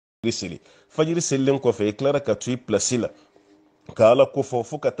seli fajiri selen kɔfɛ i tilara ka to i place la ka ala ko fɔ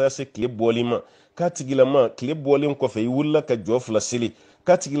fo ka taa se tile bɔli ma k'a tigilama tile bɔlen kɔfɛ i wulila ka jɔ fila seli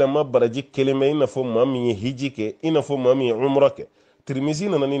k'a tigilama baraji kelen bɛ i n'a fɔ maa min ye hiji kɛ i n'a fɔ maa min ye umra kɛ Tirmizi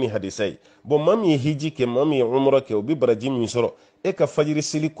nana ni hadisa ye maa min ye hiji kɛ maa min ye umra kɛ o bi baraji min sɔrɔ e ka fajiri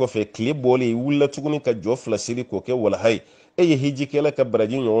seli kɔfɛ tile bɔlen i wulila tuguni ka jɔ fila seli k'o kɛ walahayi e ye hiji kɛla ka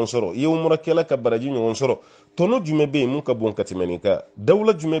baraji ɲɔgɔn sɔrɔ i ye umra kɛla ka baraji ɲɔgɔn sɔrɔ tɔnɔ jumɛn bɛ yen mun ka bon ka tɛmɛ nin kan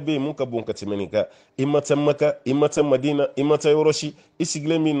dawula jumɛn bɛ yen mun ka bon ka tɛmɛ nin kan i ma taa Maka i ma taa Madina i ma taa yɔrɔ si i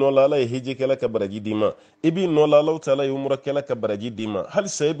sigilen b'i nɔ la Ala ye hiji kɛla ka baraji d'i ma i b'i nɔ la Alahu Taala ye umra kɛla ka baraji d'i ma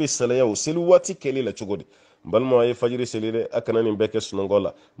halisa e bɛ salaya o seli waati kɛli la cogo di n balima a ye fajiri seli dɛ a kana nin bɛɛ kɛ sunɔgɔ la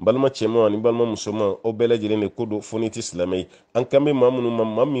n balima cɛman ani balima musoman aw bɛɛ lajɛlen de ko don fo n'i tɛ silamɛ ye an kan bɛ maa minnu ma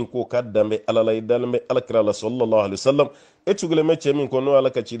maa min ko k'a dan bɛ Ala la i dalen bɛ alakira la sallallahu alaihi wasallam e tugulen bɛ cɛ min kɔ n'o Ala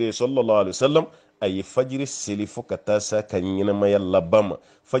ka ciden ye sallallahu alaihi wasallam a ye fajiri seli fo ka taa se a ka ɲɛnamaya laban ma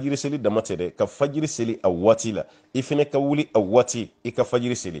fajiri seli dama tɛ dɛ ka fajiri seli a waati la i fɛnɛ ka wuli a waati i ka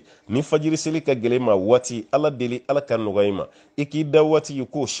fajiri seli ni fajiri seli ka gɛlɛn ma waati Ala deli Ala ka nɔgɔya i ma i k'i da waati i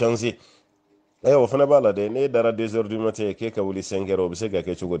k'o changer o fana b'a la dɛ ne dara 2 heures du matin k'e ka wuli 5 heures o bɛ se ka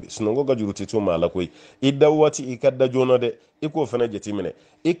kɛ cogo di sunɔgɔ ka juru tɛ to maa la koyi i da waati i ka da joona dɛ i k'o fana jateminɛ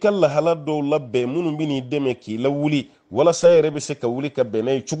i ka lahala dɔw labɛn minnu bɛ n'i dɛmɛ k'i lawuli walasa yɛrɛ bɛ se ka wuli ka bɛn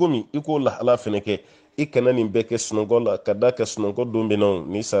n'a ye cogo min i k'o lahala fana kɛ i kana nin bɛɛ kɛ sunɔgɔ la ka da ka sunɔgɔ don bɛ na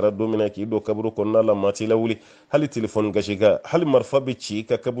ni sara don min na k'i don kaburu kɔnɔna la maa t'i lawuli hali telefɔni gasiga hali marifa bɛ ci i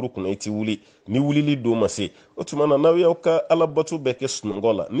ka kaburu kunna i tɛ wuli ni wulili don ma se o tuma na n'aw y'aw ka alabato bɛɛ kɛ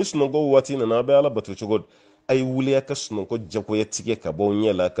sunɔgɔ la ni sunɔgɔ waati nana a bɛ alabato cogo di a ye wuli a ka sunɔgɔ jagoya tigɛ ka bɔ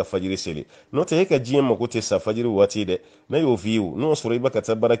ɲɛ la ka fajiri seli n'o tɛ e ka diɲɛ mako tɛ sa fajiri waati dɛ n'a y'o f'i ye n'o sɔrɔ i bɛ ka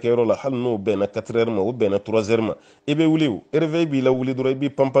taa baarakɛyɔrɔ la hali n'o bɛnna 4 heures ma o bɛnna 3 heures ma i bɛ wuli o réveil b'i la wuli dɔrɔn i b'i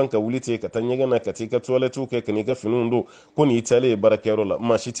panpan ka wuli ten ka taa ɲɛgɛn na ka t'i ka toilette kɛ ka n'i ka finiw don ko nin i taalen ye baarakɛyɔrɔ la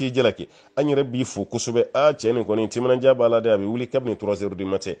maa si t'i jalaki an yɛrɛ b'i fo kosɛbɛ cɛ nin kɔni timinandiya b'a la dɛ a bɛ wuli kabini 3 heures du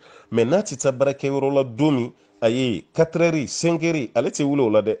matin mais n'a tɛ taa baarakɛyɔrɔ la don min ayi 4 heures 5 heures ale tɛ wuli o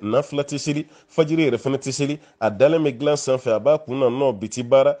la dɛ nafila tɛ seli fajiri yɛrɛ fana tɛ seli a dalen bɛ dilan sanfɛ a b'a kun na nɔ biti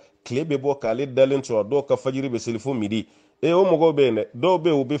baara tile bɛ bɔ k'ale dalen to a dɔw ka fajiri bɛ seli fo midi o mɔgɔw bɛ yen dɛ dɔw bɛ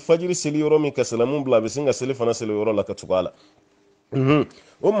yen u bɛ fajiri seli yɔrɔ min ka salamu bila a bɛ sin ka seli fana seli yɔrɔ la ka tugu a la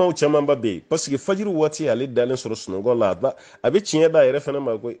o maaw camanba bɛ yen parce que fajiri waati ale dalen sɔrɔ sunɔgɔ la a bɛ tiɲɛ da a yɛrɛ fana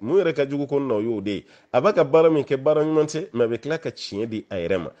ma koyi mun yɛrɛ ka jugu ko na o y'o de ye a b'a ka baara min kɛ baara ɲuman tɛ mais a bɛ tila ka tiɲɛ di a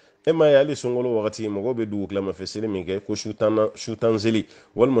yɛrɛ ma e ma ye hali sunkalo wagati mɔgɔw bɛ dugu tilamafɛ seli min kɛ ko su tan seli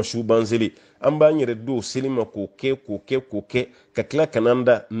walima su ban seli an b'an yɛrɛ don seli ma k'o kɛ ka tila ka n'an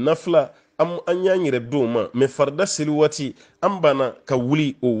da nafila an y'an yɛrɛ don ma mais farida seli waati an banna ka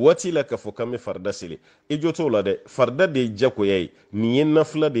wuli o waati la ka fɔ k'an bɛ farida seli i jo t'o la dɛ farida de ye jagoya ye nin ye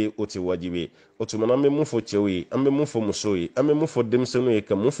nafila de ye o tɛ wajibi ye o tuma na an bɛ mun fɔ cɛw ye an bɛ mun fɔ musow ye an bɛ mun fɔ denmisɛnninw ye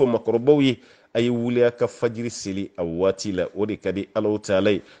ka mun fɔ makɔrɔbaw ye a ye wuli a ka fajiri seli a waati la o de ka di Alahu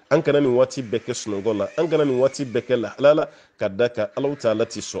Taala ye an kana nin waati bɛɛ kɛ sunɔgɔ la an kana nin waati bɛɛ kɛ lahala la ka da ka Alahu Taala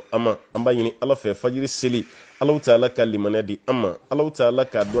tɛ sɔn an ma an b'a ɲini Ala fɛ fajiri seli Alahu Taala ka limaniya di an ma Alahu Taala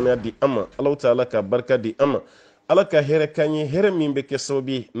ka dɔnniya di an ma Alahu Taala ka barika di an ma Ala ka hɛrɛ k'an ye hɛrɛ min bɛ kɛ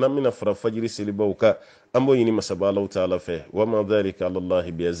sababu ye n'an bɛna fara fajiri selibaw kan an b'o ɲini masaba Alahu Taala fɛ wa ma dhalika ala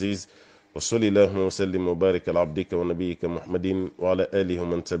Allahi bi aziz وصلى الله وسلم وبارك على عبدك ونبيك محمد وعلى آله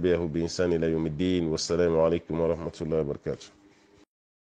ومن تبعه بإحسان إلى يوم الدين والسلام عليكم ورحمة الله وبركاته